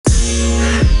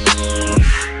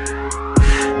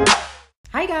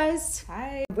guys.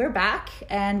 Hi. We're back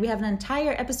and we have an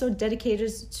entire episode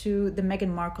dedicated to the Meghan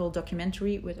Markle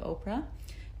documentary with Oprah.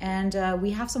 And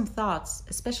we have some thoughts,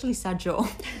 especially Sajo.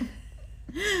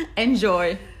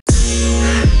 Enjoy.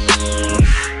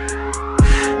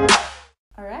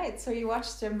 All right, so you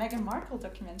watched the Meghan Markle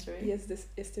documentary. Yes, this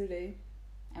yesterday.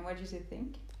 And what did you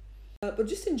think? But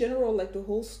just in general, like the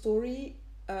whole story.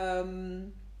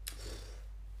 Can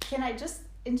I just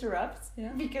interrupt?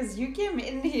 Yeah. Because you came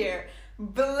in here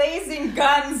blazing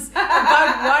guns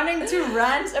about wanting to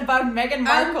rant about Meghan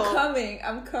Markle.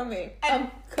 I'm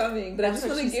coming. But I just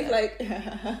want to give like...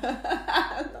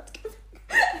 I'm not kidding.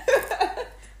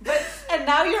 And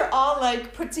now you're all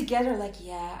like put together like,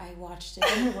 yeah, I watched it.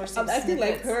 And there were some I'm acting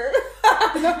like snippets.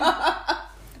 her.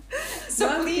 So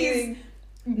No, I'm please kidding.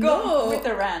 go with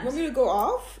the rant. Want me to go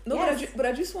off? No, Yes. but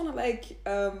I just want to like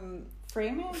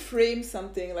Framing? frame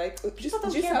something like People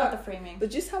don't just care how, about the framing.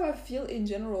 but just how I feel in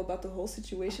general about the whole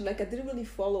situation. Like I didn't really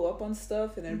follow up on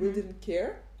stuff, and I really didn't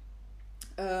care.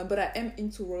 But I am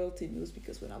into royalty news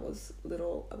because when I was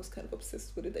little, I was kind of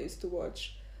obsessed with it. I used to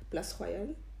watch Place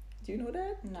Royale. Do you know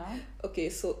that? No. Okay,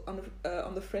 so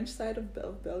on the French side of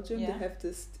Belgium, Yeah. they have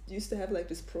used to have like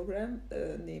this program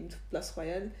named Place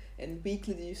Royale, and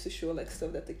weekly they used to show like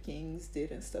stuff that the kings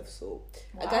did and stuff. So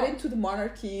I got into the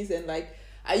monarchies, and like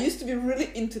I used to be really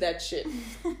into that shit.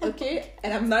 Okay,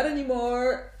 and I'm not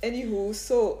anymore. Anywho,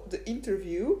 so the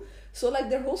interview. So like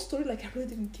their whole story, like I really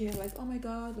didn't care. Like, oh my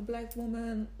god, the black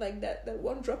woman, like that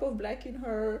one drop of black in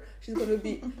her, she's gonna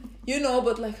be,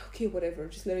 But like, okay, whatever,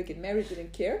 just let her get married.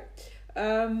 Didn't care.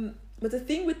 But the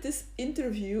thing with this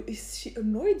interview is she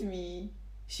annoyed me.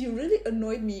 She really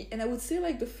annoyed me, and I would say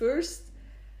like the first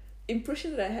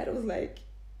impression that I had was like,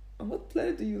 on what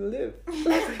planet do you live?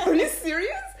 Like, are you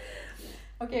serious?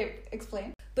 Okay,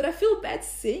 explain. But I feel bad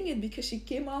saying it because she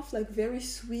came off like very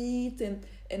sweet and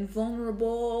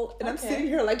vulnerable, and I'm sitting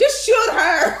here like, just shoot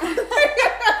her. I'm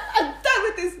done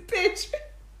with this bitch.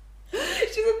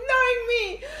 She's annoying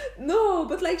me. No,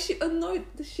 but like she annoyed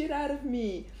the shit out of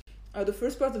me. The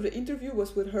first part of the interview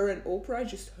was with her and Oprah,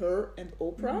 just her and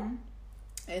Oprah.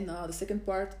 And the second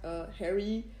part,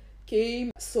 Harry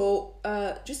came. So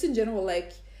just in general,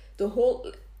 like the whole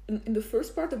in the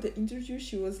first part of the interview,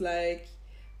 she was like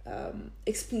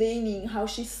explaining how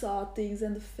she saw things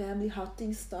and the family, how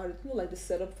things started, like the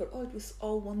setup for, it was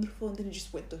all wonderful, and then it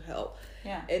just went to hell.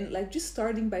 Yeah. And like just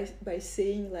starting by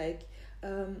saying like,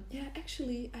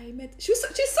 actually I met, she's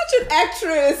such an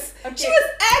actress. Okay. She was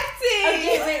acting.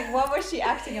 Okay, wait, what was she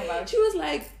acting about? She was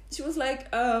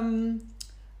like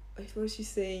what was she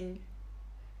saying?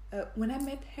 When I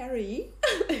met Harry,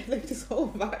 like this whole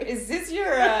vibe. Is this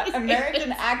your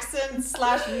American accent /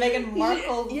 Meghan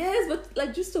Markle? Yes, but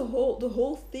like just the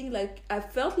whole thing, like I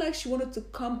felt like she wanted to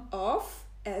come off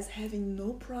as having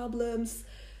no problems,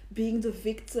 being the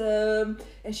victim,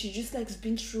 and she just like has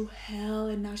been through hell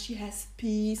and now she has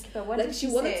peace. But what like did she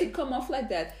she wanted say? to come off like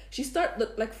that. She started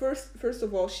like first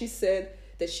of all, she said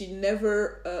that she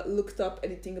never looked up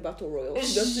anything about the royals.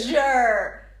 She doesn't-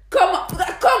 Sure. Come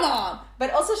on.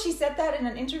 But also she said that in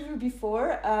an interview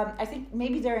before, I think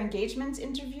maybe their engagement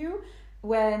interview,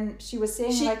 when she was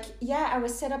saying I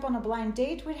was set up on a blind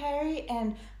date with Harry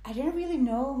and I didn't really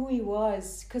know who he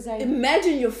was because I...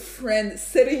 Imagine your friend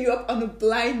setting you up on a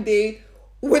blind date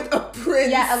with a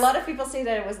prince. Yeah, a lot of people say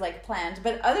that it was like planned,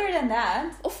 but other than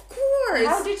that... Of course.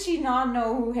 How did she not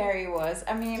know who Harry was?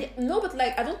 I mean... Yeah, no, but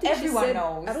like I don't think everyone she said,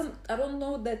 knows. I don't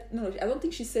know that. No, I don't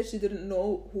think she said she didn't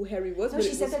know who Harry was. No, but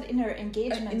she said that in her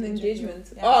engagement. In the interview.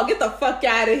 engagement. Yeah. Oh, get the fuck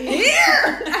out of here!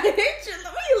 I hate you.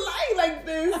 Why are you lying like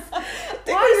this?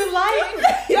 Why are you lying?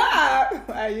 Yeah.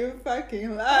 Why are you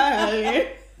fucking lying?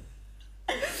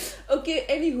 Okay,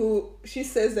 anywho, she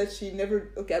says that she never...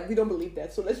 Okay, we don't believe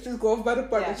that. So let's just go off by the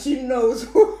part that she knows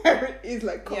who Harry is.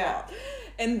 Like, come on.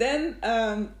 And then...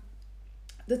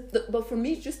 but for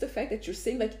me, it's just the fact that you're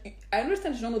saying, like... I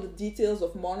understand you don't know the details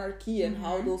of monarchy and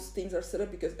how those things are set up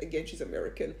because, again, she's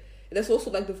American. And that's also,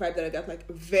 like, the vibe that I got. Like,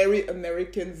 very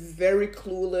American, very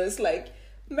clueless. Like,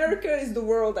 America is the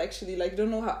world, actually. Like, don't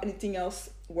know how anything else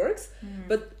works.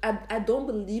 But I don't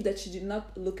believe that she did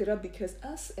not look it up because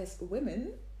us as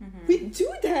women... We do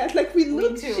that. Like, we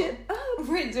look shit up.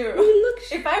 We do. We look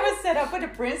shit If I was set up with a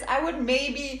prince, I would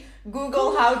maybe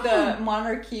Google how the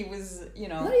monarchy was,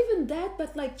 Not even that,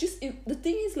 but like, the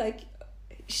thing is, like,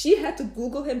 she had to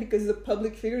Google him because he's a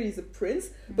public figure, he's a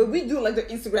prince. But we do, like, the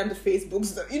Instagram, the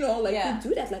Facebooks, we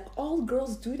do that. Like, all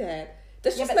girls do that.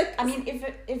 That's just like... I mean,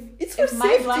 it's if for my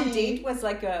safety. blind date was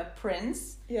like a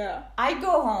prince... Yeah. I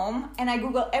go home and I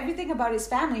Google everything about his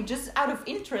family just out of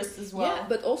interest as well. Yeah,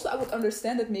 but also I would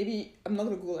understand that maybe I'm not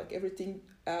gonna Google like everything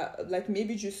like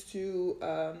maybe just to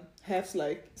have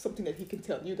like something that he can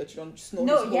tell you that you don't just know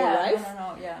No, his whole life.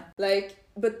 No, yeah. Like,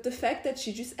 but the fact that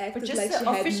she just acted just like the she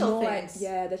had official no things.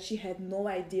 that she had no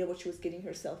idea what she was getting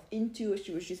herself into.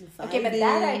 She was just vibing. Okay, but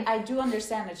that I do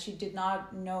understand that she did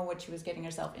not know what she was getting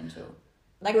herself into.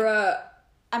 Like, bruh.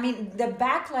 I mean, the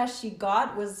backlash she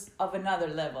got was of another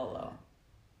level, though.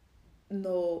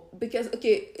 No, because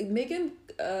okay, Megan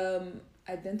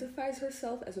identifies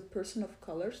herself as a person of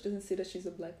color. She doesn't say that she's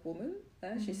a black woman.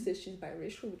 She says she's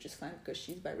biracial, which is fine because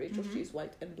she's biracial. She's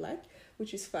white and black,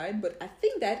 which is fine. But I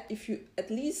think that if you at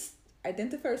least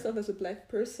identify yourself as a black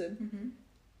person,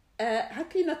 how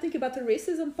can you not think about the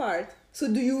racism part? So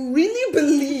do you really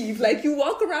believe, like, you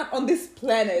walk around on this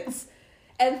planet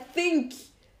and think,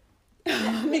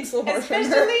 I'm being so harsh on her.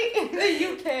 Especially in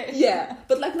the UK. Yeah,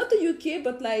 but like not the UK,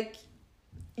 but like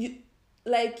you,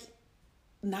 like,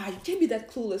 nah, you can't be that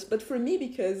clueless. But for me,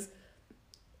 because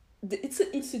it's an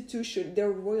institution,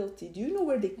 they're royalty. Do you know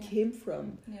where they came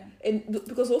from? Yeah. And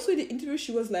because also in the interview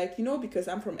she was like, you know, because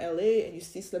I'm from LA and you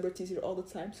see celebrities here all the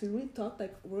time, so you really thought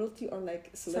like royalty are like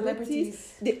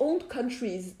celebrities. They owned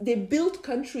countries, they built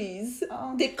countries,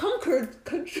 they conquered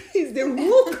countries, they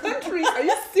ruled countries. Are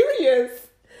you serious?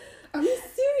 Are you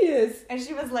serious? And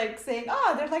she was like saying,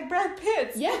 oh, they're like Brad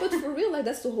Pitt. Yeah, but for real, like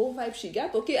that's the whole vibe she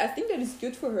got. Okay, I think that it's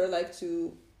good for her, like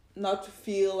to not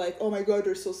feel like, oh my god,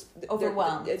 they're so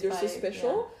overwhelmed. They're so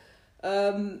special.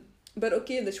 Yeah. But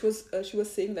okay, that she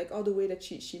was saying like the way that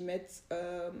she met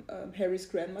Harry's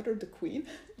grandmother, the Queen.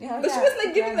 Yeah, but she was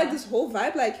like giving like this whole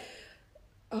vibe, like,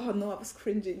 oh no, I was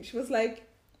cringing. She was like,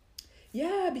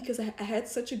 yeah, because I had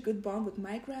such a good bond with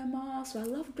my grandma, so I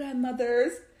love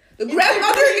grandmothers. The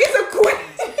grandmother is a queen.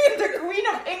 The Queen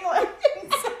of England.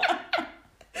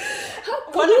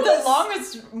 One of the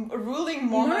longest ruling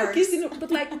monarchs.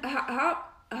 But like,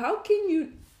 how can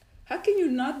you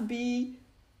not be?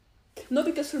 No,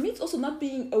 because for me it's also not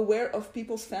being aware of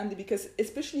people's family, because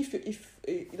especially if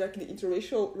like in an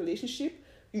interracial relationship,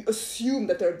 you assume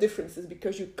that there are differences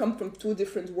because you come from two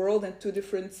different worlds and two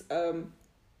different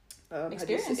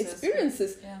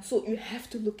experiences. Yeah. So you have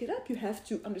to look it up. You have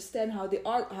to understand how they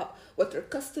are, what their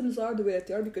customs are, the way that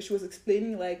they are. Because she was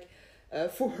explaining like,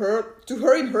 to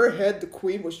her in her head, the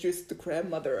Queen was just the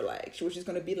grandmother. Like she was just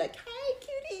gonna be like, "Hi,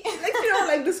 cutie," like, you know,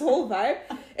 like this whole vibe.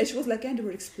 And she was like, and they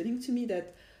were explaining to me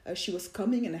that she was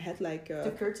coming and I had like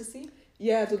the courtesy.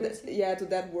 Yeah, to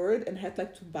that word, and had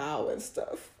like to bow and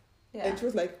stuff. Yeah. And she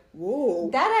was like, "Whoa."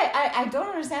 That I don't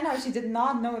understand how she did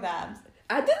not know that.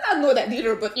 I did not know that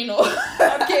either, but you know.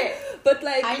 Okay. But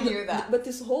like I knew that. But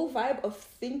this whole vibe of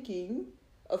thinking,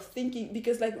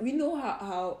 because like we know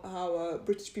how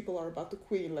British people are about the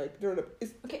Queen. Like they're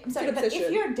okay. I'm sorry, but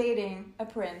if you're dating a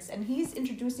prince and he's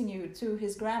introducing you to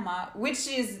his grandma, who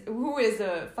is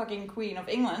a fucking Queen of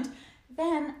England,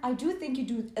 then I do think you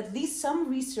do at least some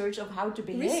research of how to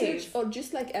behave. Or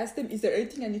just like ask them, is there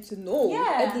anything I need to know?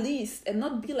 Yeah. At least. And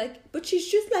not be like, but she's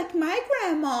just like my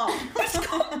grandma.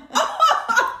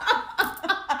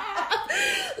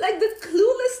 Like the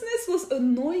cluelessness was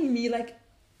annoying me. Like,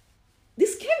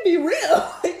 this can't be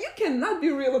real. You cannot be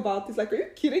real about this. Like, are you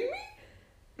kidding me?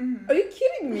 Mm-hmm. Are you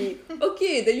kidding me?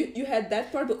 Okay, then you had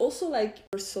that part, but also like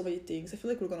there's so many things. I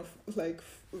feel like we're gonna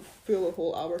fill a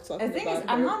whole hour talking about. The thing is,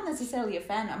 I'm not necessarily a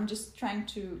fan. I'm just trying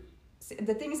to.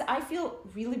 The thing is, I feel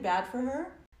really bad for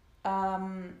her.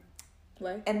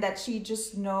 Why? And that she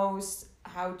just knows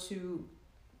how to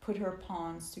put her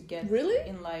pawns to get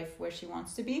in life where she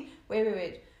wants to be.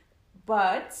 Wait.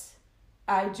 But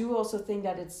I do also think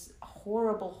that it's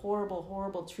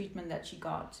horrible treatment that she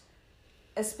got.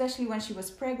 Especially when she was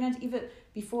pregnant, even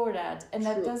before that. And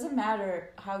that doesn't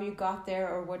matter how you got there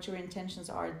or what your intentions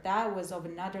are. That was of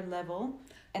another level.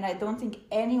 And I don't think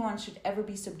anyone should ever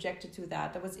be subjected to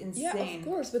that. That was insane. Yeah, of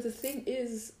course. But the thing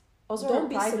is, also don't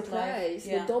be surprised.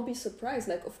 Yeah. Don't be surprised.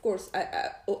 Like, of course,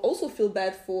 I also feel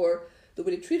bad for the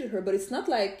way they treated her. But it's not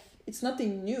like, it's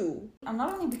nothing new. And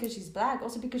not only because she's black,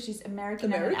 also because she's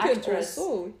American and an actress.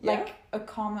 Also, yeah. Like a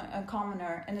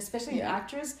commoner. And especially an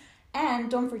actress.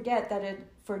 And don't forget that it,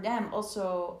 for them,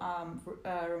 also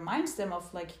reminds them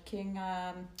of like King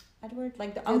Edward,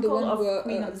 like the uncle of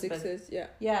Queen Elizabeth.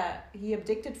 Yeah, he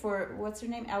abdicated for, what's her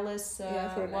name? Alice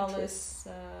Wallace.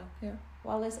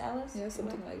 Wallace Ellis? Yeah,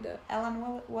 something like that.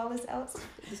 Ellen Wallace Ellis?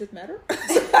 Does it matter?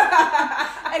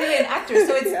 Anyway, an actor.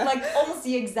 So it's like almost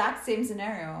the exact same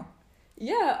scenario.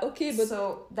 Yeah, okay, but...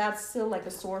 So that's still like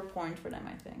a sore point for them,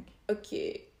 I think.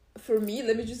 Okay, for me,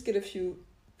 let me just get a few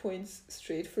points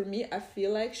straight. For me, I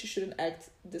feel like she shouldn't act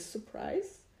this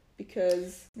surprised,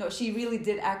 because... No, she really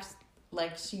did act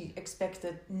like she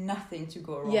expected nothing to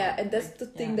go wrong. Yeah, and that's the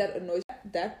thing that annoys me.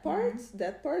 that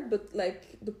part, but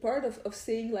like the part of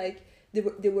saying like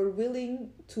they were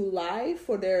willing to lie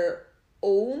for their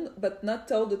own but not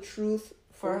tell the truth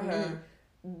for her.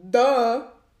 Duh.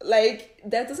 Like,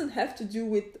 that doesn't have to do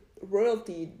with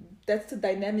royalty. That's the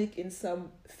dynamic in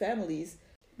some families.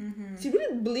 She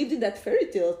really believed in that fairy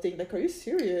tale thing. Like, are you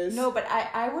serious? No, but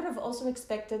I would have also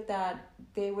expected that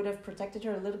they would have protected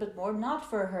her a little bit more, not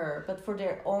for her, but for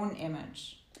their own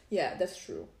image. Yeah, that's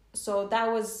true. So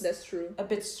that's true. A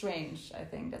bit strange, I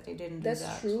think, that they didn't do that.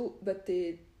 That's true, but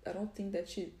I don't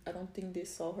think they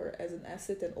saw her as an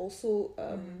asset, and also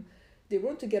they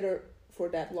weren't together for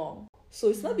that long. So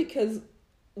it's not because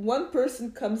one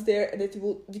person comes there and that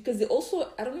will, because they also,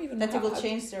 I don't even know that they will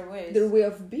change their ways. Their way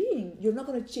of being. You're not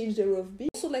going to change their way of being.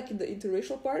 Also, like in the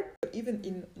interracial part, even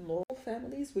in normal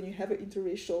families, when you have an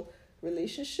interracial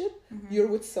relationship, you're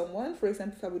with someone. For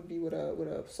example, if I would be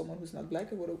with someone who's not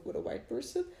black, or with a white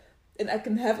person, and I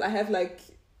have like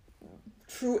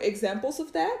true examples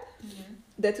of that.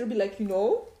 That will be like,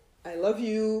 I love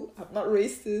you, I'm not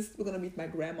racist, we're gonna meet my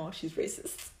grandma, she's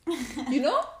racist.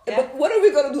 Yeah. But what are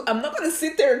we gonna do? I'm not gonna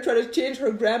sit there and try to change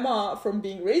her grandma from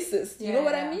being racist. You know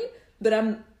what I mean? But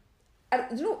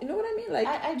you know what I mean? Like,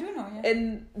 I do know, yeah.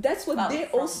 And that's what they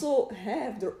also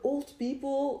have. They're old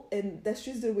people, and that's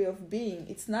just their way of being.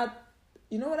 It's not,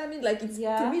 you know what I mean? Like, to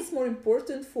me, it's more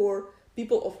important for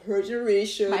people of her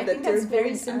generation. I think that's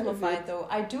very simplified, though.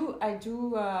 I do I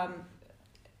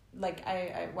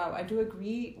do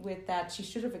agree with that. She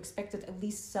should have expected at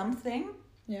least something.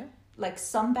 Yeah. Like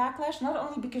some backlash, not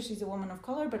only because she's a woman of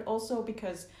color, but also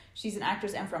because she's an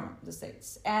actress and from the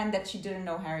States, and that she didn't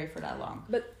know Harry for that long.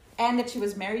 And that she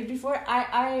was married before.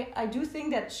 I do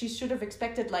think that she should have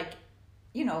expected, like,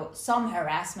 some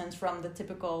harassment from the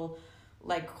typical,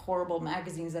 like, horrible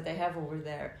magazines that they have over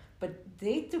there. But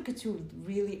they took it to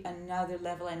really another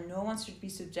level, and no one should be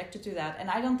subjected to that. And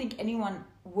I don't think anyone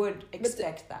would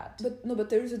expect that. But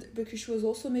there is because she was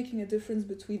also making a difference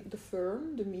between the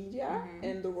firm, the media,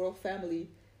 and the royal family.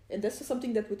 And that's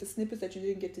something that with the snippets that you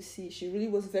didn't get to see, she really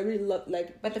was very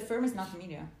But the firm is not the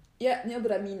media. Yeah,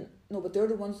 but I mean, no, but they're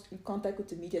the ones in contact with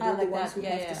the media. They're the ones who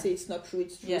have to say it's not true,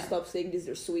 it's true, stop saying this,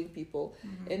 they're suing people.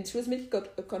 And she was making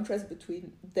a contrast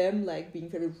between them, like, being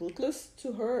very ruthless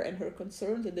to her and her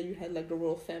concerns, and then you had, like, the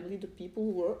royal family, the people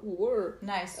who were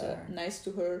nice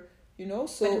to her,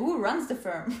 So, but who runs the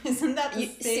firm? Isn't that the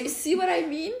same? See what I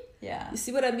mean? Yeah. You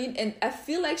see what I mean? And I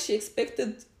feel like she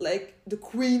expected, like, the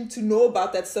queen to know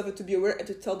about that stuff and to be aware and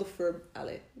to tell the firm,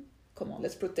 Ale, come on,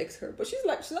 let's protect her. But she's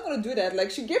not gonna do that.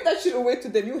 Like, she gave that shit away to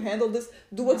them. You handle this.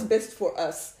 Do what's best for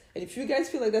us. And if you guys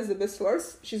feel like that's the best for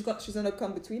us, she's gonna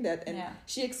come between that. And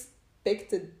she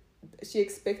expected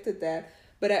that.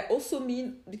 But I also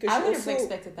mean, because I would have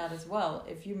expected that as well.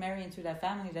 If you marry into that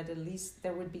family, that at least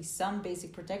there would be some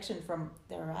basic protection from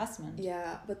their harassment.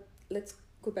 Yeah, but let's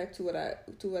go back to what I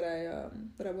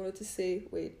wanted to say.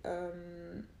 Wait,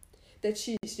 that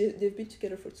they've been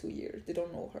together for 2 years. They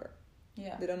don't know her.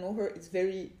 Yeah. They don't know her. It's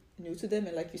very new to them,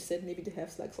 and like you said, maybe they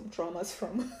have like some traumas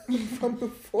from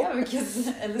before. Yeah, because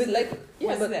Elizabeth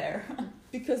was there.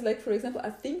 Because, like, for example, I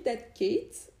think that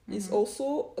Kate is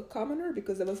also a commoner,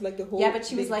 because there was like the whole but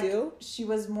she was like deal. She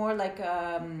was more like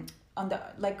on the,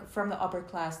 like, from the upper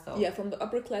class, though. Yeah, from the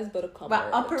upper class, but a commoner.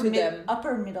 But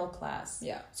upper middle class.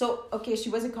 Yeah. So okay, she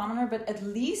was a commoner, but at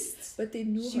least they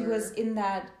knew she was in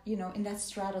that, in that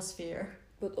stratosphere.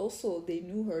 But also, they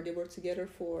knew her. They were together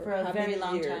for a very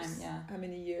long time. Yeah. How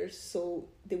many years? So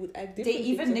they would act differently. They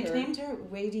even nicknamed her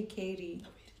Wadey Katie.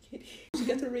 She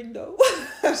got a ring, though.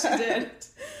 She did.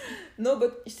 No,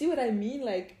 but you see what I mean?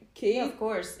 Like, Kate, of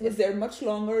course, was there much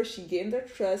longer. She gained their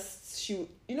trust.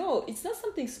 It's not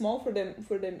something small for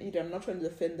them either. I'm not trying to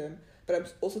defend them, but I'm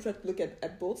also trying to look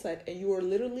at both sides. And you were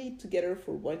literally together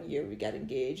for 1 year. We got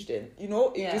engaged, and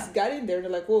just got in there. And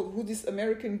they're like, "Whoa, who this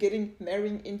American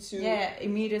marrying into?" Yeah,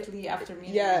 immediately after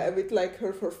meeting. Yeah, with like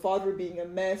her father being a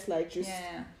mess, like just.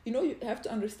 Yeah. You have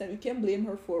to understand. You can't blame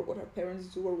her for what her parents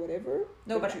do or whatever.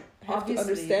 No, but you have to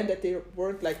understand that they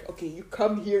weren't like, okay, you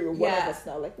come here, you're one of us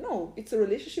now. Like, no, it's a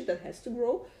relationship that has to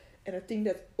grow, and I think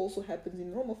that also happens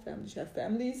in normal families. You have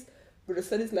families where the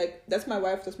son is like, that's my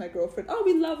wife, that's my girlfriend. Oh,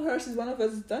 we love her. She's one of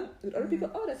us. Done. With other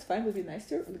people, oh, that's fine. We'll be nice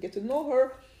to her. We'll get to know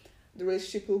her. The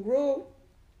relationship will grow.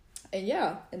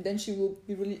 And then she will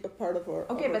be really a part of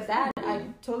our. Okay, but that I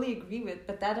totally agree with.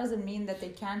 But that doesn't mean that they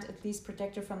can't at least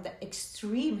protect her from the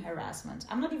extreme harassment.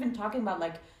 I'm not even talking about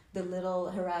like the little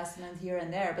harassment here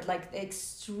and there, but like the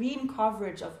extreme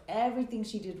coverage of everything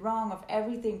she did wrong, of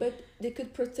everything. But they could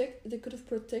have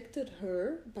protected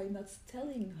her by not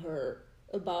telling her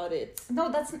about it.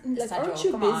 No, that's like, aren't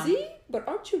you busy? But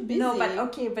aren't you busy? No, but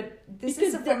okay, but this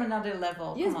is from another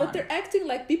level. Yes, but they're acting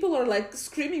like people are like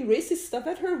screaming racist stuff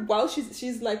at her while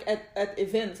she's like at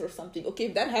events or something. Okay,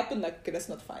 if that happened, like, okay, that's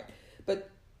not fine. But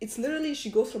it's literally,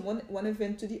 she goes from one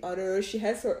event to the other. She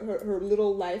has her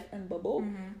little life and bubble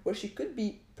where she could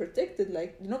be protected.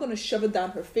 Like, you're not gonna shove it down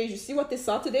her face. You see what they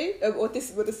saw today? What they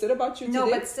said about you today? No,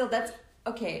 but still, that's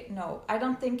okay. No, I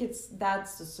don't think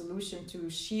that's the solution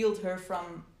to shield her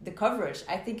from the coverage.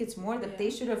 I think it's more that they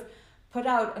should have put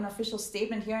out an official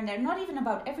statement here and there. Not even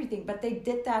about everything, but they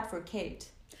did that for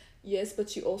Kate. Yes, but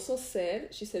she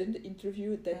said in the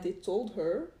interview that they told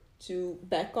her to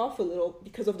back off a little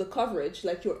because of the coverage.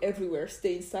 Like, you're everywhere,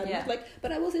 stay inside. Yeah. Like,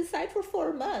 but I was inside for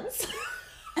 4 months.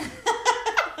 What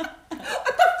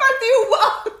the fuck do you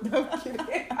want? No, I'm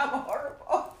kidding. I'm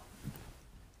horrible.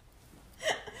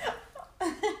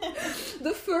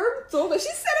 The firm told her, she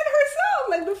said it herself,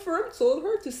 like, the firm told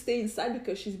her to stay inside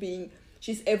because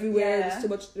she's everywhere. Yeah.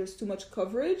 There's too much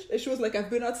coverage. And she was like,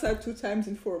 I've been outside 2 times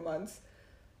in 4 months.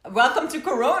 Welcome to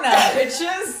Corona,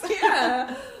 bitches.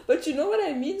 Yeah, but you know what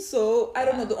I mean. So I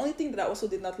don't know. The only thing that I also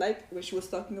did not like when she was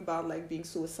talking about like being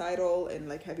suicidal and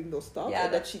like having those thoughts,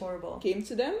 that she horrible. Came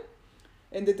to them,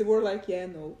 and that they were like, yeah,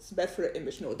 no, it's bad for the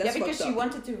image. No, that's because she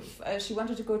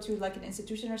wanted to go to like an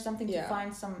institution or something to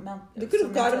find some. They could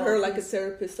have gotten her like a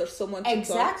therapist or someone to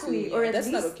talk to. Or at that's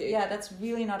least, not okay. Yeah, that's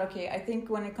really not okay. I think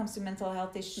when it comes to mental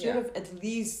health, they should have at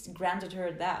least granted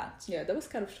her that. Yeah, that was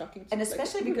kind of shocking. And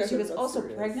especially because she was also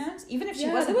pregnant, even if she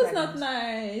wasn't pregnant.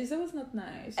 That was not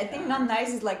nice. I think not nice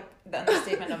is like the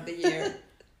understatement of the year.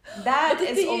 That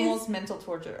is almost mental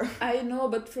torture. I know,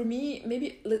 but for me,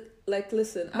 maybe like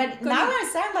listen. But now I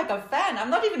sound like a fan.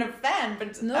 I'm not even a fan,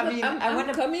 but no, I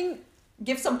want to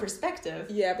give some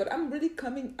perspective. Yeah, but I'm really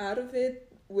coming out of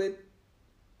it with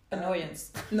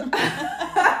annoyance. No,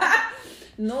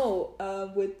 no,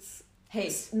 with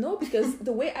hate. No, because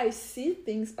the way I see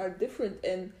things are different,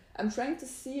 and I'm trying to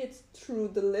see it through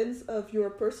the lens of you're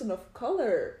a person of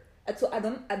color, and so I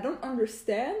don't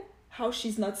understand how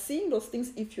she's not seeing those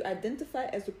things if you identify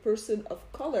as a person of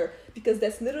color, because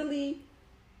that's literally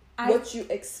what you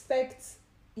expect.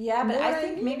 Yeah, but I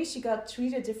think maybe she got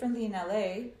treated differently in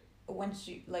LA when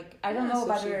she, like, I don't know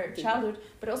about her childhood,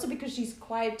 but also because she's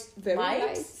quite very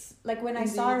light. Like when I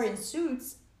saw her in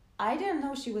Suits, I didn't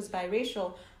know she was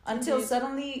biracial until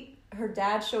suddenly her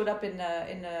dad showed up in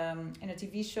a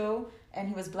TV show and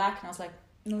he was black, and I was like,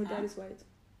 no, her dad is white.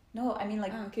 No, I mean,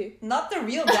 like, not the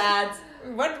real dad.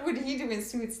 What would he do in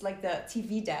Suits? Like the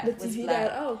TV dad was black.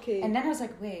 Dad. Oh, okay. And then I was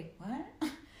like, wait, what?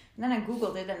 And then I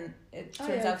Googled it, and it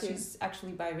turns out she's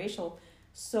actually biracial.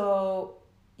 So,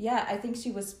 yeah, I think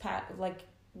she was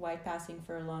white passing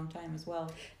for a long time as well.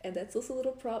 And that's also a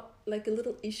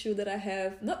little issue that I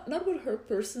have. Not with her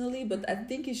personally, but I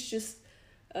think it's just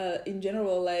in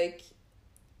general, like,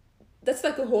 that's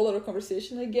like a whole other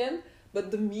conversation again.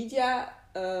 But the media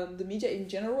in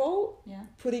general,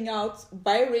 putting out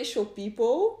biracial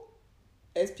people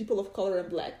as people of color and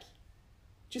black,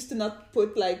 just to not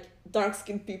put like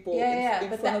dark-skinned people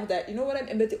in front of that. You know what I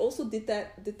mean? But they also did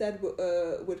that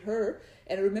with her.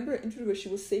 And I remember an interview where she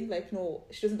was saying like, no,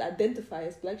 she doesn't identify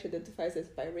as black, she identifies as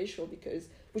biracial,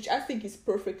 which I think is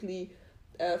perfectly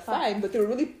fine. But they were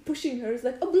really pushing her as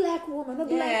like a black woman,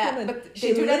 But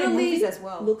she do that in movies as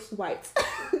well. Looks white.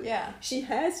 Yeah. She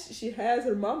has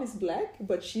her mom is black,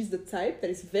 but she's the type that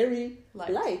is very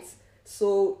light.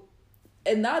 So,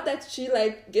 and now that she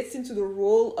like gets into the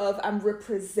role of I'm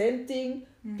representing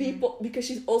people, because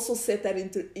she's also said that in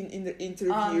the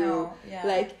interview. Oh, no. Yeah.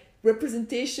 Like,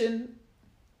 representation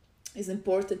is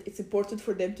important. It's important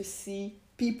for them to see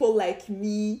people like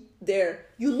me there.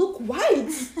 You look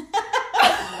white.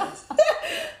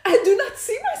 I do not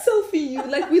see myself in you.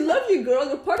 Like, we love you, girl.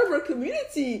 You're part of our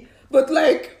community. But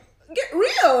like, get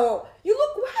real. You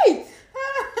look white.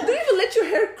 Don't even let your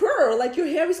hair curl. Like, your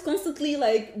hair is constantly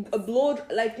like a blow.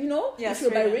 Like, you know, if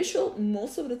you're biracial,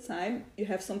 most of the time you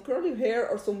have some curly hair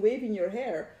or some wave in your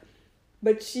hair.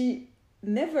 But she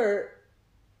never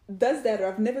does that, or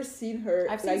I've never seen her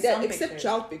like that, except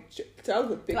childhood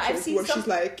pictures where she's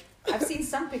like. I've seen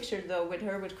some pictures though with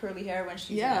her with curly hair when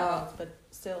she's adult, but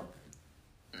still.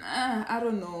 I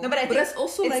don't know. No, but I think that's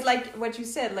also it's like what you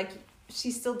said. Like,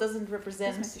 she still doesn't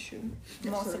represent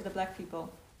most of the black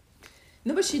people.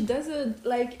 No, but she doesn't,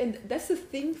 like, and that's the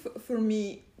thing for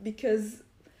me, because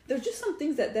there's just some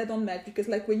things that don't match. Because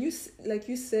like when you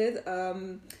said,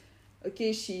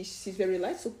 okay, she's very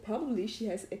light, so probably she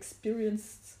has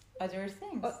experienced other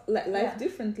things, life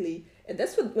differently, and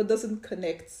that's what doesn't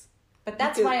connect. But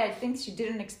that's why I think she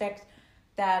didn't expect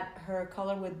that her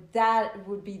color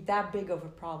would be that big of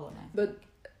a problem. But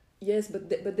yes,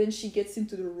 but then she gets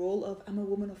into the role of, I'm a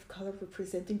woman of color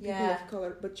representing people of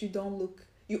color, but you don't look.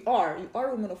 You are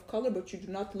a woman of color, but you do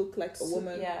not look like a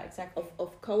woman. Yeah, exactly.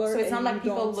 Of color. So it's not like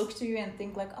people look to you and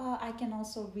think like, oh, I can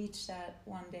also reach that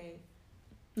one day.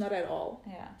 Not at all.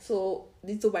 Yeah. So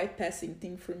it's a white passing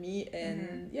thing for me,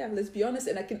 and let's be honest.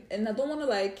 And I don't want to,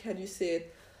 like, how do you say it,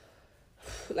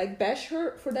 like bash her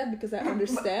for that, because I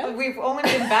understand. We've only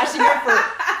been bashing her for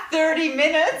 30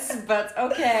 minutes, but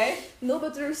okay. No,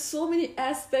 but there are so many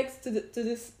aspects to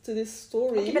this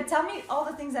story. Okay, but tell me all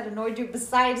the things that annoyed you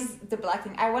besides the black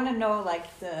thing. I want to know, like,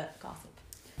 the gossip.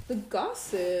 The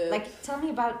gossip. Like, tell me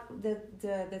about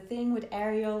the thing with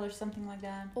Ariel or something like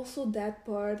that. Also that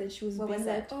part, and she was being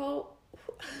like, oh,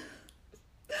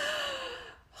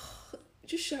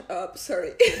 just shut up,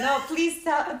 sorry. No, please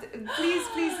tell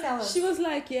us. She was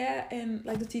like, yeah, and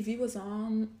like the TV was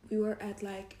on. We were at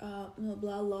like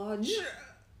blah lodge.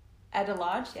 At a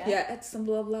lodge, yeah? Yeah, at some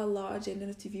blah blah lodge, and then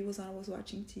the TV was on. I was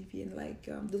watching TV, and like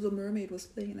The Little Mermaid was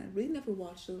playing, and I really never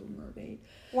watched The Little Mermaid.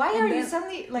 Why are you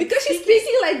suddenly like? Because she's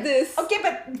speaking like this. Okay,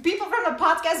 but people from the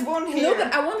podcast won't hear. No,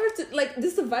 but I want her to, like,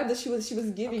 this is the vibe that she was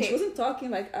giving. Okay. She wasn't talking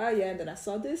like, yeah, and then I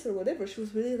saw this or whatever. She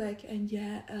was really like, and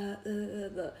yeah,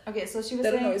 Okay, so she was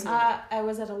saying, I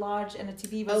was at a lodge and the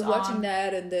TV was on. I was watching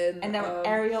that, and then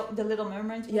Ariel, the Little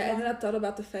Mermaid. Yeah, and then I thought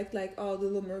about the fact like, oh, the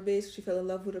Little Mermaid, she fell in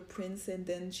love with a prince, and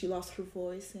then she lost her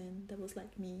voice, and that was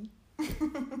like me.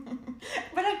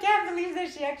 But I can't believe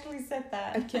that she actually said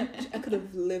that. I could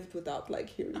have lived without like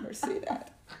hearing her say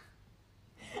that.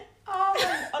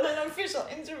 Oh, on an official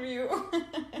interview.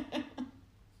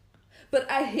 But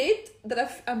I hate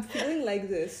that I'm feeling like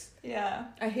this. Yeah.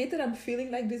 I hate that I'm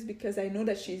feeling like this because I know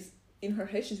that she's, in her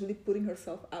head, she's really putting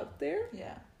herself out there.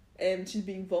 Yeah. And she's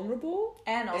being vulnerable.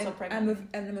 And also pregnant.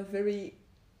 I'm a very...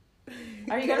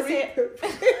 Are you going to say...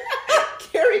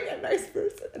 caring and nice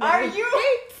person. And Are you?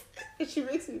 And she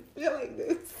makes me feel like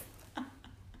this.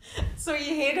 So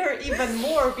you hate her even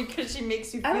more because she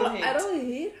makes you feel hate. I don't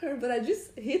hate her, but I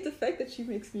just hate the fact that she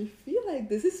makes me feel like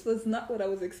this. This was not what I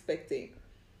was expecting.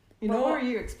 What were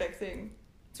you expecting?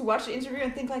 To watch the interview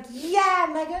and think like, yeah,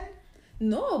 Megan?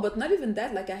 No, but not even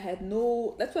that. Like, I had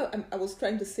no... That's what I was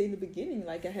trying to say in the beginning.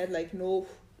 Like, I had like no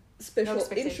special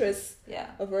interest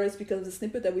of hers because of the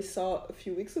snippet that we saw a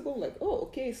few weeks ago. Like, oh,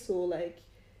 okay, so like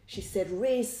she said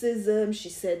racism, she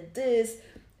said this.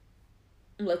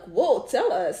 I'm like, whoa,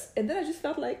 tell us. And then I just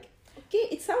felt like, okay,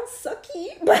 it sounds sucky,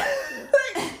 but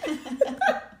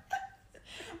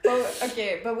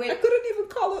but wait, I couldn't even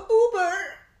call an Uber.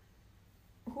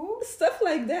 Who? Stuff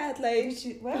like that. Like,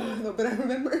 no, but I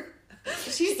remember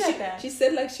she said that. She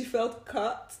said like she felt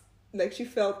caught. Like she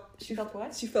felt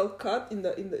what? She felt caught in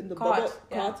the caught, bubble.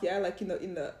 Caught, yeah, like in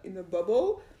the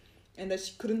bubble, and that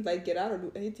she couldn't like get out or do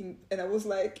anything. And I was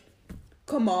like,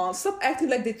 come on, stop acting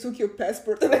like they took your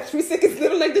passport. And like 3 seconds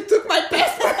later, like they took my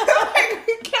passport.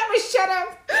 Like, can we shut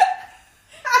up?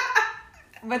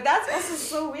 But that's also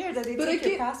so weird that they take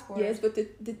your passport. Yes, but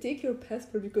they take your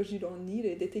passport because you don't need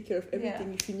it. They take care of everything.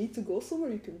 Yeah. If you need to go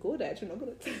somewhere, you can go there. You're not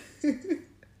gonna.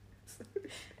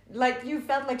 Like, you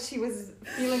felt like she was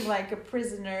feeling like a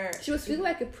prisoner. She was feeling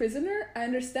like a prisoner. I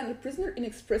understand. A prisoner in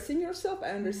expressing yourself,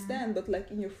 I understand. But,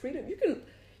 like, in your freedom,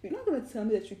 you're not going to tell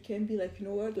me that you can be like, you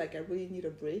know what, like, I really need a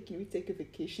break. Can we take a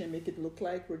vacation and make it look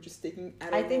like we're just taking,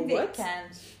 I think they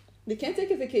can't. They can't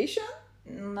take a vacation?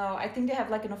 No, I think they have,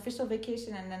 like, an official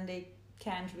vacation and then they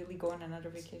can't really go on another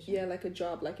vacation. Yeah, like a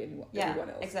job like everyone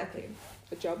else. Exactly. Okay.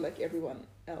 A job like everyone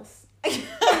else.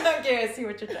 Okay, I see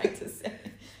what you're trying to say.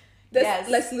 That's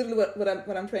literally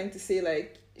what I'm trying to say.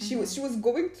 Like, she was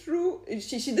going through.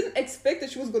 She didn't expect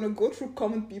that she was gonna go through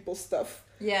common people stuff.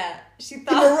 Yeah, she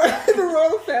thought the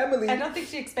royal family. I don't think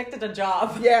she expected a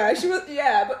job. Yeah, she was.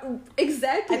 Yeah, but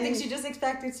exactly. I think she just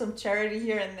expected some charity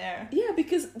here and there. Yeah,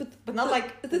 but not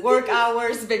like work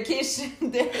hours, vacation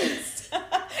days,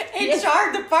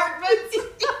 HR department.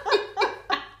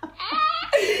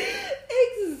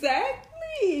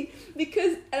 Exactly.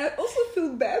 Because, and I also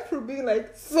feel bad for being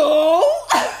like, so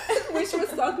when she was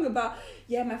talking about,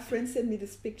 yeah, my friend sent me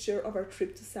this picture of our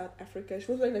trip to South Africa.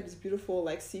 She was wearing like this beautiful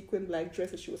like sequin black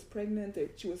dress, and she was pregnant, and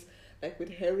she was like with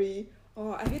Harry.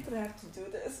 Oh, I hate that I have to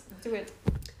do this. Do it.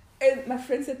 And my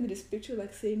friend sent me this picture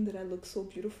like saying that I look so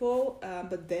beautiful.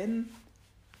 But then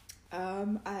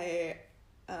I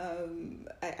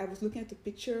was looking at the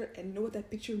picture, and you know what that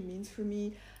picture means for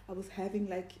me? I was having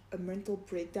like a mental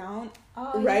breakdown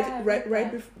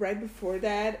right before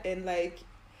that, and like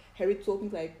Harry told me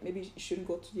like maybe you shouldn't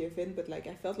go to the event, but like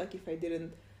I felt like if I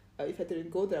didn't if I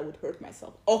didn't go there, I would hurt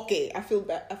myself. Okay, I feel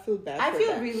bad. I feel bad. I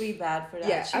feel really bad for that.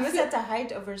 Yeah, she was at the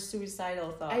height of her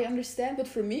suicidal thought. I understand, but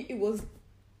for me, it was.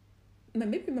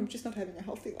 Maybe I'm just not having a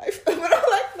healthy life. But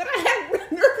I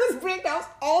had nervous breakdowns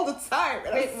all the time.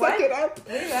 And I suck it up.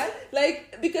 Wait, what?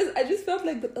 Like, because I just felt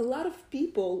like a lot of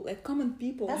people, like common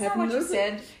people, That's have not what nervous... you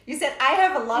said. You said, I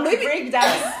have a lot of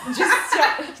breakdowns.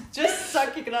 just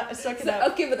suck it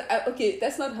up. Okay, but okay,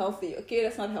 that's not healthy. Okay,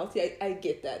 that's not healthy. I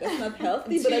get that. That's not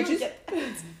healthy. But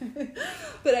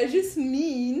but I just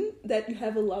mean that you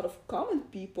have a lot of common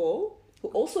people who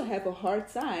also have a hard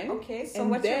time. Okay, so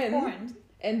what's your point?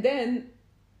 And then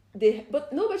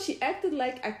but she acted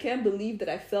like I can't believe that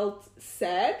I felt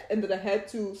sad and that I had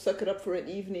to suck it up for an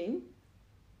evening.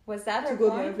 Was that her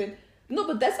point? No,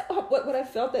 but that's what I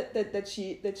felt that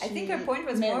she I think her point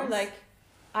was more like,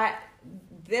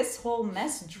 this whole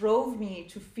mess drove me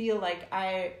to feel like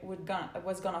I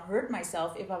was gonna hurt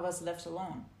myself if I was left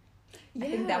alone. Yeah. I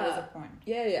think that was the point.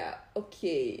 Yeah,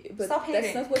 okay, but stop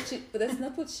hating. That's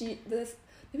not what she.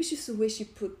 Maybe it's just the way she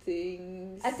put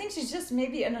things. I think she's just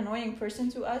maybe an annoying person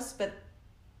to us, but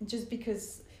just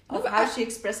because of how she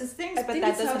expresses things, but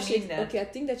that doesn't mean that. Okay, I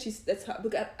think that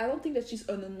because I don't think that she's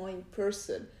an annoying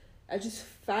person. I just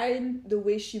find the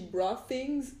way she brought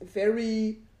things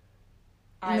very,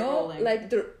 eye-rolling.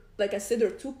 Like I said, there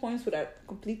are 2 points where I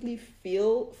completely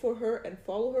feel for her and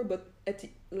follow her, but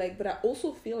but I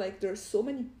also feel like there are so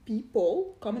many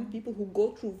people, common people, who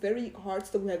go through very hard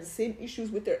stuff, who have the same issues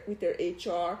with their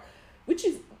HR, which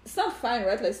is, it's not fine,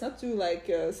 right? Like, it's not to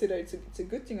say that it's a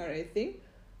good thing or anything.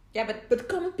 Yeah, but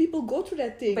common people go through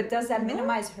that thing. But does that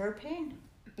minimize her pain?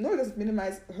 No, it doesn't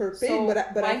minimize her pain. So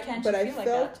why can't you feel like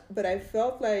that? But I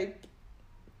felt like,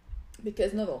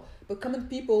 because but common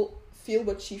people feel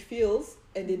what she feels,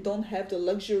 and they don't have the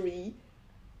luxury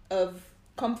of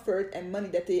comfort and money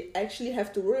that they actually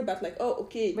have to worry about. Like, oh,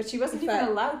 okay. But she wasn't even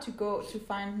allowed to go to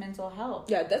find mental help.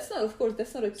 Yeah, that's not okay.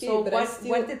 So but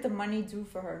what did the money do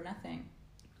for her? Nothing.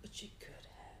 But she could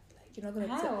have. Like,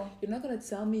 you're not gonna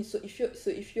tell me. So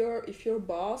if your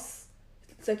boss,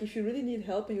 it's like, if you really need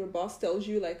help and your boss tells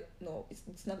you like, no,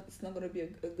 it's not gonna be a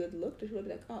good look, then she'll be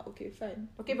like, oh, okay, fine.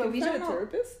 Okay, but we don't know.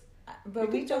 Therapist.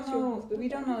 But we don't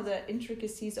know the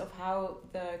intricacies of how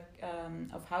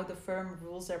the firm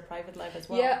rules their private life as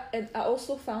well. Yeah, and I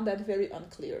also found that very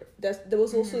unclear. There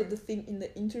was also the thing in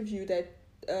the interview that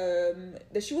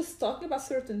she was talking about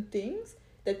certain things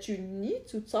that you need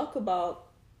to talk about,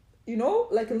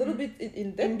 like a little bit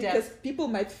in depth, because people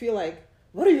might feel like,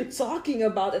 what are you talking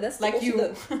about? And that's like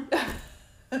you.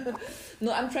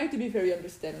 No, I'm trying to be very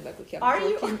understanding. Like, okay,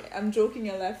 I'm joking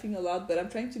and laughing a lot, but I'm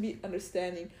trying to be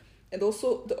understanding. And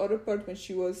also the other part when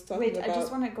she was talking about... I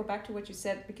just want to go back to what you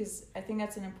said, because I think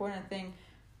that's an important thing.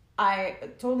 I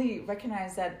totally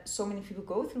recognize that so many people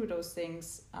go through those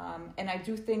things. And I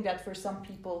do think that for some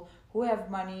people who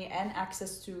have money and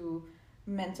access to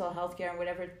mental health care and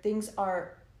whatever, things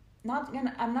are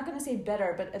I'm not going to say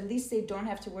better, but at least they don't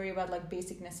have to worry about like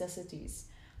basic necessities.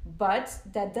 But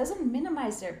that doesn't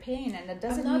minimize their pain, and that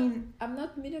doesn't mean... I'm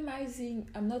not minimizing...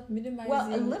 Well,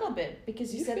 a little bit,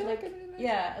 because you said like...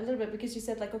 Yeah, a little bit, because you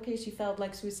said like, okay, she felt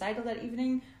like suicidal that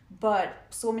evening, but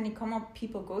so many common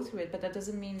people go through it, but that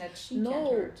doesn't mean that she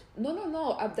can't hurt.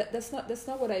 No. That's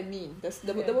not what I mean.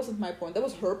 That wasn't my point. That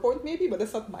was her point maybe, but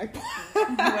that's not my point.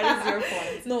 What is your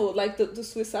point? No, like the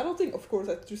suicidal thing, of course,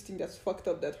 I just think that's fucked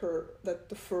up that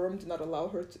the firm did not allow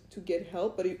her to get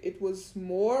help, but it was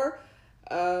more...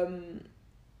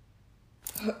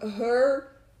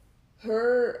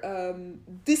 her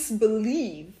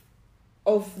disbelief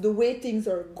of the way things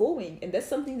are going, and that's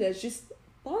something that just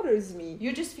bothers me.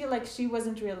 You just feel like she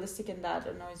wasn't realistic, and that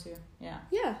annoys you.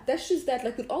 Yeah, that's just that,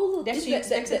 like, with all the that she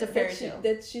expected a fairy tale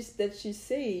that she's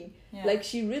saying. Like,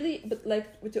 she really, but like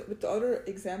with the other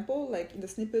example, like in the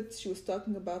snippet, she was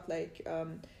talking about like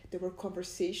there were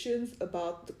conversations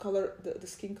about the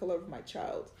skin color of my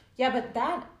child. Yeah, but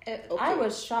that I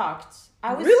was shocked.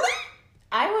 Really?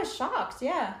 I was shocked.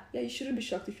 Yeah, you shouldn't be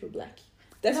shocked if you're black.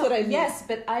 That's what I mean. Yes,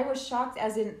 but I was shocked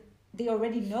as in they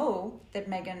already know that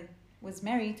Meghan was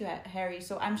married to Harry.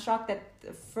 So I'm shocked that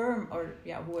the firm or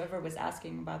whoever was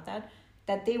asking about that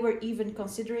they were even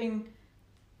considering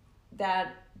that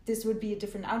this would be a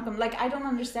different outcome. Like, I don't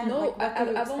understand. No, like, what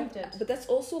I don't. But that's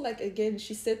also like, again,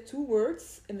 she said 2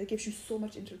 words and it gives you so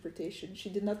much interpretation. She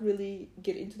did not really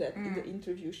get into that in the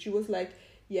interview. She was like,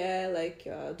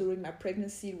 during my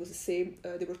pregnancy it was the same.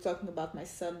 They were talking about my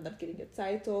son not getting a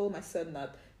title, my son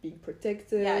not being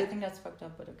protected. Yeah, I think that's fucked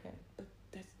up, but okay.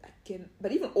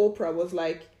 But even Oprah was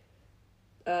like,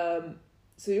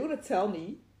 so you want to tell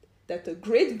me that the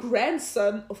great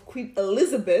grandson of Queen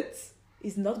Elizabeth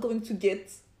is not going to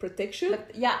get protection. But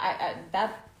yeah,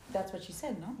 that's what she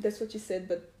said, no? That's what she said,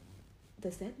 but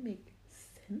does that make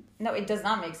sense? No, it does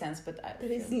not make sense, but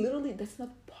that's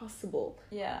not possible.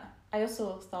 Yeah, I also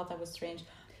thought that was strange.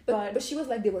 But she was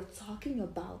like, they were talking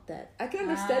about that. I can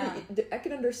understand I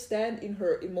can understand in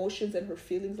her emotions and her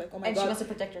feelings, like, oh my God. And she wants to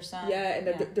protect her son. Yeah, and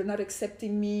they're not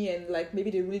accepting me, and like maybe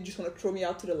they really just want to throw me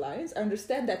out to the lions. I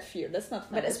understand that fear. That's not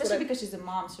fun. But especially because she's a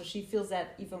mom, so she feels that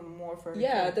even more for her.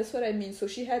 Yeah, kid. that's what I mean. So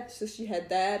she had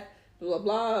that, blah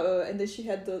blah, and then she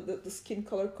had the skin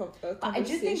color conversation. I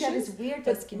do think that is weird,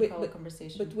 that skin color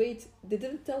conversation. But wait, they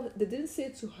didn't say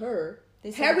it to her.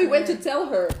 Harry went to tell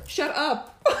her, shut up.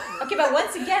 Okay, but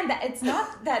once again, that it's not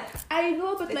that. I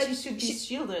know, but like she should be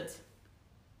shielded.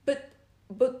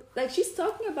 But like she's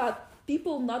talking about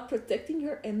people not protecting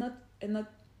her and not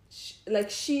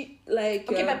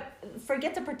Okay, but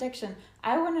forget the protection.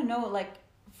 I want to know, like,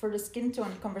 for the skin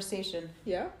tone conversation.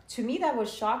 Yeah. To me, that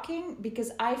was shocking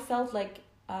because I felt like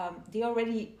they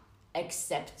already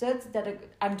accepted that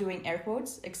I'm doing air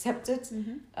quotes. Accepted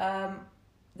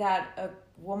that a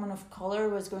woman of color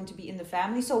was going to be in the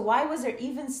family. So why was there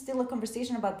even still a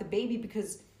conversation about the baby?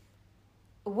 Because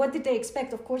what did they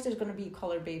expect? Of course there's going to be a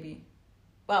colored baby.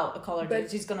 Well, a colored baby.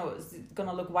 She's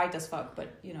gonna look white as fuck, but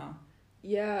you know.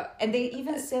 Yeah. And they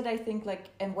even said, I think, like,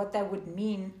 and what that would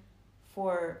mean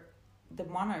for the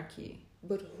monarchy.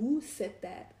 But who said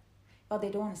that? Well, they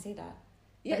don't want to say that.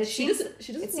 Yeah, she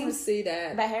doesn't want to say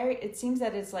that. But Harry, it seems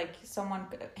that it's like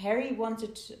Harry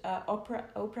wanted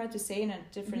Oprah to say in a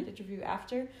different interview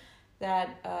after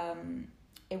that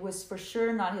it was for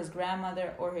sure not his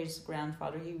grandmother or his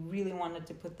grandfather. He really wanted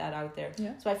to put that out there.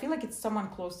 Yeah. So I feel like it's someone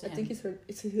close to him. I think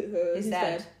it's his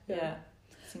dad. Yeah.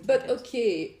 But like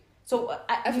okay. So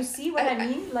you see what I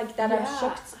mean? Like that, I'm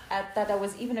shocked at that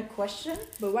was even a question.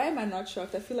 But why am I not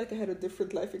shocked? I feel like I had a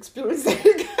different life experience than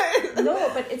you guys. No,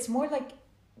 but it's more like,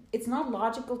 it's not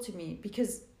logical to me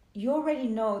because you already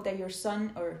know that your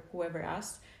son or whoever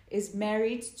asked is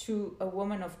married to a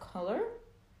woman of color.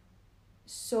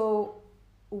 So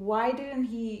why didn't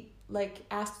he like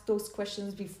ask those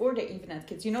questions before they even had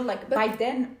kids? You know, like by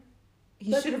then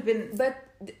he should have been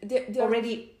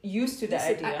already used to that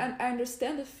idea. I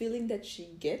understand the feeling that she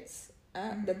gets,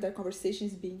 that conversation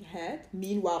is being had.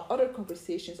 Meanwhile, other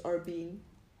conversations are being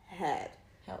had.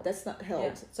 That's not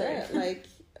held. Yeah,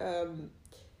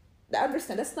 I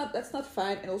understand that's not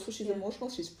fine, and also she's emotional,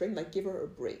 she's pregnant, like give her a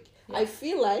break. I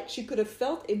feel like she could have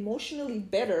felt emotionally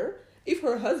better if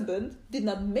her husband did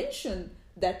not mention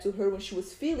that to her when she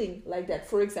was feeling like that,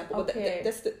 for example. But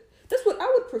that's what I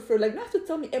would prefer. Like, not have to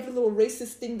tell me every little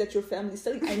racist thing that your family is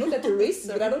telling. I know that they're racist,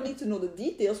 but I don't need to know the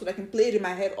details so that I can play it in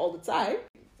my head all the time.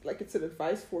 Like, it's an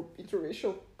advice for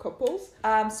interracial couples.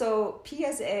 So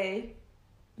PSA.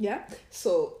 Yeah.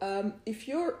 So if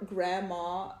your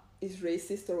grandma is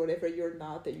racist or whatever, you're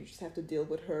not, that you just have to deal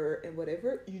with her and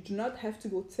whatever. You do not have to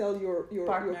go tell your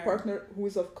partner who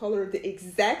is of color the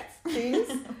exact things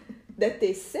that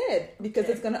they said, because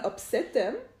it's gonna upset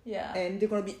them. Yeah. And they're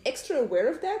gonna be extra aware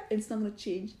of that, and it's not gonna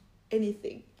change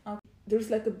anything. Okay. There's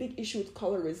like a big issue with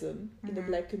colorism in the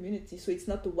black community. So it's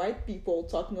not the white people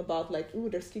talking about like, ooh,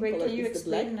 their skin color. It's the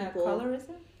black people.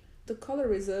 Colorism? The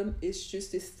colorism is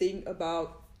just this thing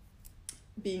about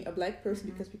being a black person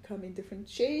because we come in different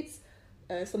shades.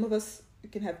 Some of us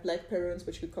can have black parents,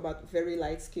 but you could come out very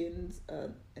light skinned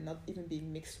and not even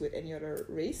being mixed with any other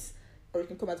race, or you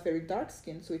can come out very dark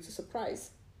skinned, so it's a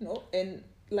surprise, you know. And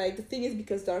like the thing is,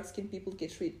 because dark skinned people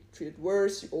get treated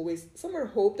worse, you always somewhere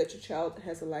hope that your child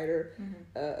has a lighter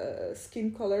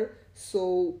skin color.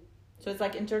 So it's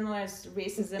like internalized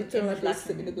racism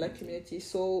in the black community.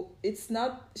 So it's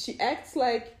not. She acts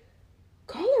like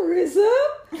colorism.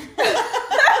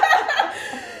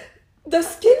 The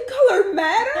skin color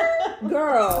matter,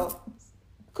 girl.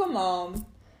 Come on.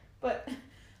 But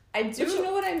I do. But you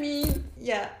know what I mean?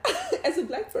 Yeah. As a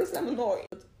black person, I'm annoyed.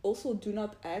 But also, do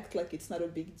not act like it's not a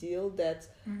big deal that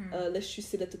let's just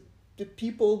say that the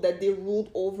people that they ruled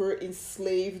over,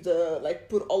 enslaved, like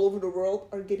put all over the world,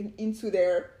 are getting into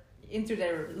their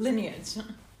lineage.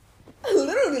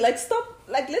 Literally, like stop,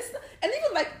 like let's not, and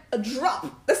even like a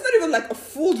drop. That's not even like a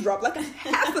full drop, like a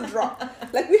half a drop.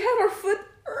 Like we have our foot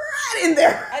right in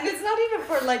there, and it's not even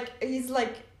for like he's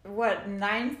like what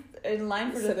 9th in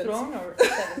line for the throne or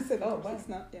 7th. Oh, wow. It's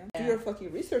not. Yeah. Do your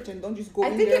fucking research and don't just go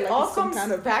in there. I think it like all some comes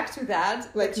kind of back to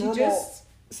that. Like she normal just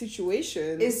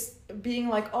situation is being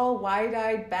like all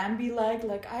wide-eyed, Bambi-like.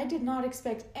 Like I did not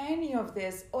expect any of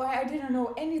this, or I didn't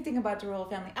know anything about the royal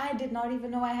family. I did not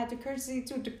even know I had to curtsy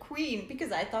to the queen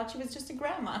because I thought she was just a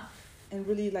grandma. and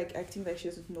really like acting like she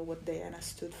doesn't know what Diana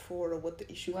stood for or what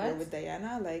the issues were with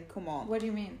Diana. Like, come on. What do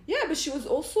you mean? Yeah, but she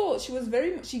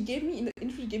gave me in the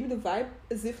interview, gave me the vibe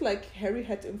as if like Harry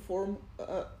had to inform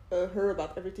her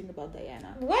about everything about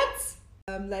Diana. What?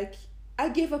 Like, I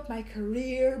gave up my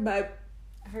career,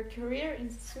 her career in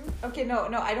Sue? Okay, no,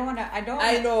 I don't wanna. I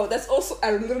know, that's also,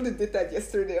 I literally did that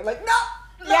yesterday. I'm like, no,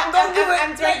 yeah, don't do it.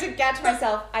 I'm trying to catch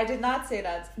myself. I did not say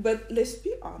that. But let's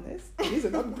be honest, these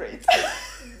are not great.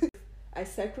 I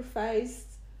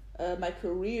sacrificed my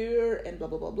career and blah,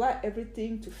 blah, blah, blah,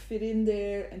 everything to fit in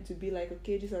there and to be like,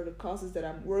 okay, these are the causes that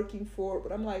I'm working for.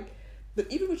 But I'm like, but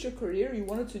even with your career, you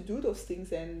wanted to do those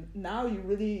things, and now you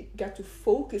really got to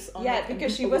focus on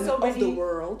because she was already of the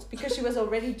world. Because she was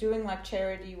already doing like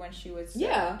charity when she was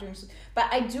doing. But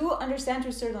I do understand to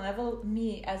a certain level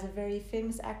me as a very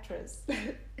famous actress.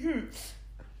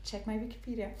 Check my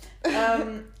Wikipedia.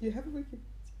 You have a Wikipedia.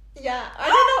 Yeah,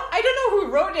 I don't know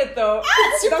who wrote it though.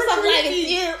 It's super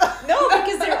creepy. You. No,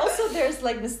 because there's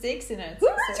like mistakes in it. Who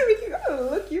wrote your Wikipedia? Oh,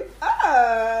 look you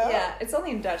up. Yeah, it's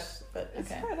only in Dutch, but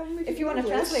okay. If you want to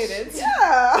translate it.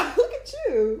 Yeah, look at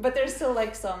you. But there's still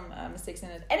like some mistakes in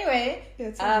it. Anyway, yeah,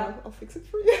 it's I'll fix it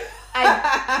for you.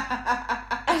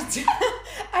 I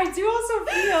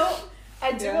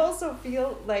do also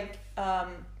feel like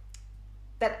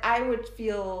that I would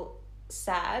feel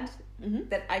sad. Mm-hmm.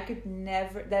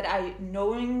 That I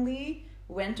knowingly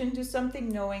went into something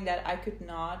knowing that I could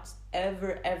not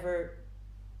ever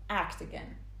act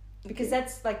again, because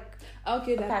that's like that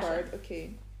passion. part.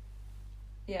 Okay,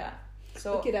 yeah,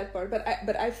 so okay, that part. But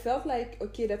I felt like,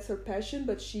 okay, that's her passion,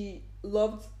 but she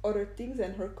loved other things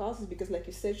and her causes, because like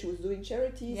you said, she was doing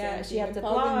charities and she had the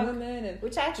empowering women, and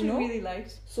which I actually really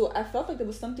liked. So I felt like there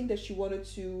was something that she wanted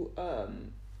to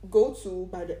go to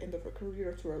by the end of her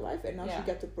career to her life, and now she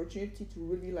got the opportunity to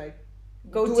really like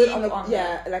go do deep it on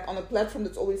like on a platform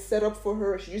that's always set up for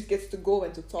her. She just gets to go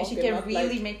and to talk, and she can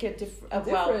really make a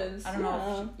difference. I don't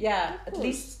know. At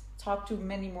least talk to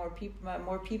many more people,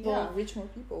 reach more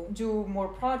people, do more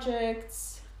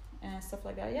projects and stuff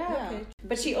like that. Okay.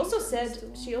 But she also said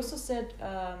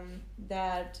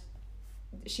that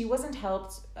she wasn't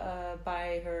helped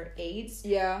by her aides.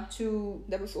 Yeah.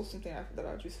 That was also something that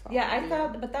I just found. Yeah,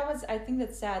 I think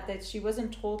that's sad that she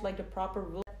wasn't told like the proper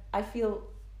rules. I feel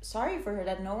sorry for her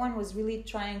that no one was really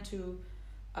trying to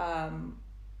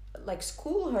like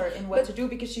school her in what to do,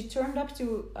 because she turned up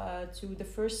to the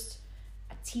first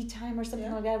tea time or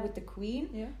something like that with the Queen.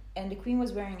 Yeah. And the Queen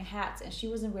was wearing a hat and she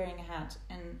wasn't wearing a hat,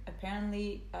 and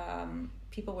apparently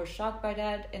people were shocked by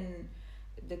that, and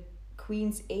the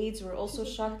Queen's aides were also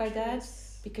shocked by that,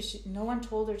 because no one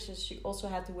told her she also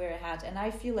had to wear a hat. And I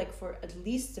feel like for at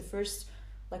least the first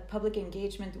like public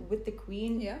engagement with the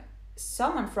Queen,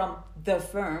 someone from the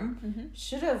firm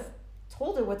should have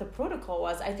told her what the protocol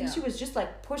was. I think she was just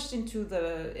like pushed into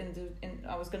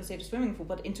I was going to say the swimming pool,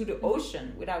 but into the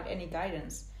ocean without any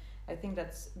guidance. I think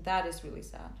that is really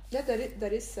sad. Yeah,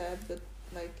 that is sad, but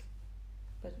like.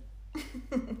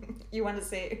 You want to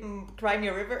say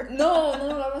Crimea River? No, I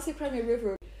want to say Crimea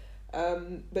River.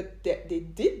 But they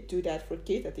did do that for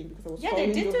Kate, I think, because I was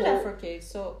they did do that for Kate.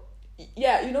 So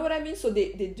yeah, you know what I mean. So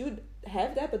they do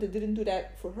have that, but they didn't do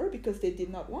that for her because they did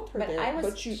not want her there. I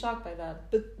was shocked by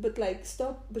that. But like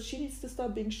stop. But she needs to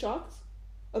stop being shocked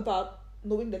about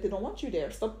knowing that they don't want you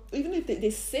there. Stop, even if they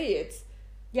say it.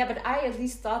 Yeah, but I at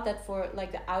least thought that for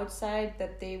like the outside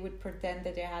that they would pretend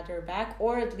that they had her back,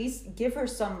 or at least give her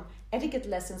some etiquette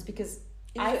lessons, because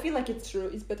I feel like it's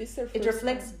true. It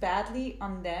reflects badly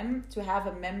on them to have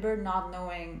a member not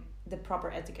knowing the proper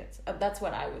etiquette. That's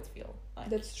what I would feel like.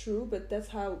 That's true, but that's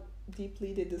how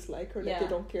deeply they dislike her, that they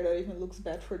don't care that it even looks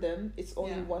bad for them. It's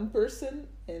only one person,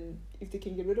 and if they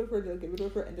can get rid of her, they'll get rid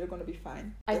of her, and they're gonna be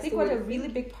fine. I think what a really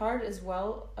big part as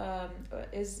well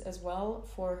is as well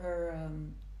for her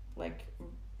like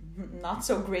not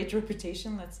so great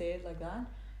reputation, let's say it like that,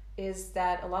 is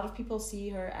that a lot of people see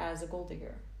her as a gold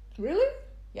digger. Really?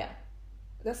 Yeah.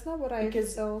 That's not what I...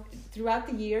 Because throughout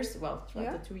the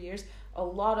 2 years, a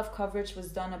lot of coverage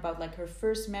was done about like her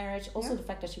first marriage. Also the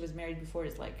fact that she was married before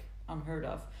is like unheard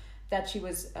of. That she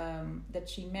was that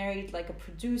she married like a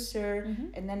producer,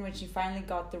 and then when she finally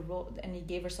got the role, and he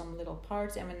gave her some little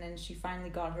parts, and then she finally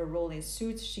got her role in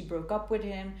Suits, she broke up with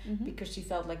him because she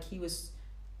felt like he was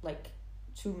like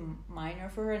too minor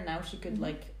for her, and now she could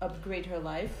like upgrade her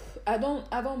life. I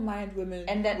don't mind women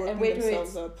working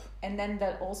themselves up. And then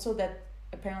that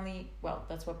apparently, well,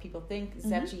 that's what people think, is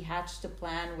that she hatched a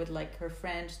plan with like her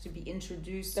friend to be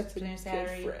introduced to Prince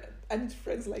Harry. Friend. I need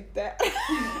friends like that.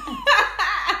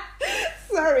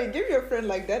 Sorry, give me a friend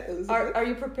like that, Elizabeth. Are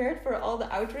you prepared for all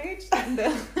the outrage?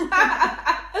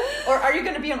 Or are you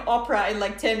going to be on Oprah in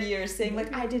like 10 years saying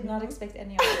like, I did not expect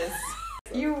any of this?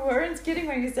 You weren't kidding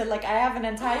when you said like, I have an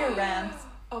entire rant.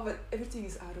 Oh, but everything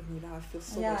is out of me now. I feel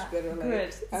so much better. Like,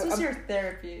 good. This was your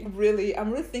therapy. Really,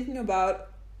 I'm really thinking about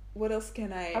what else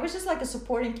can I was just like a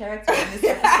supporting character in this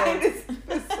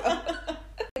episode.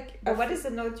 But what is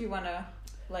the note you want to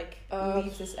like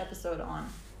leave this episode on?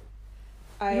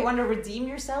 You want to redeem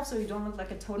yourself so you don't look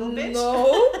like a total bitch?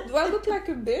 No. Do I look like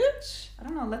a bitch? I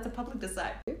don't know. Let the public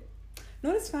decide.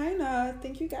 No, that's fine.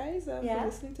 Thank you guys for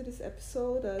listening to this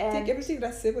episode. Take everything that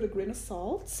I say with a grain of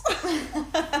salt.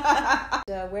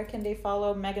 Where can they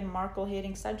follow Meghan Markle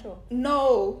hating Sajo?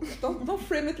 No, don't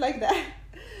frame it like that.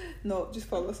 No, just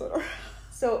follow us on our...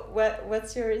 So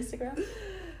what's your Instagram?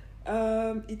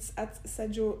 It's at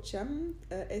Sajo Cham,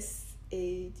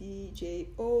 SADJOTHIAM.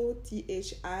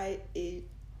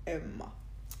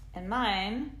 And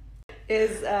mine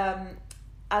is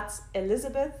at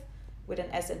Elizabeth with an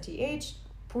S and TH,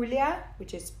 Puglia,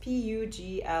 which is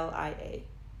PUGLIA.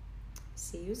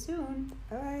 See you soon.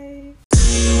 Bye.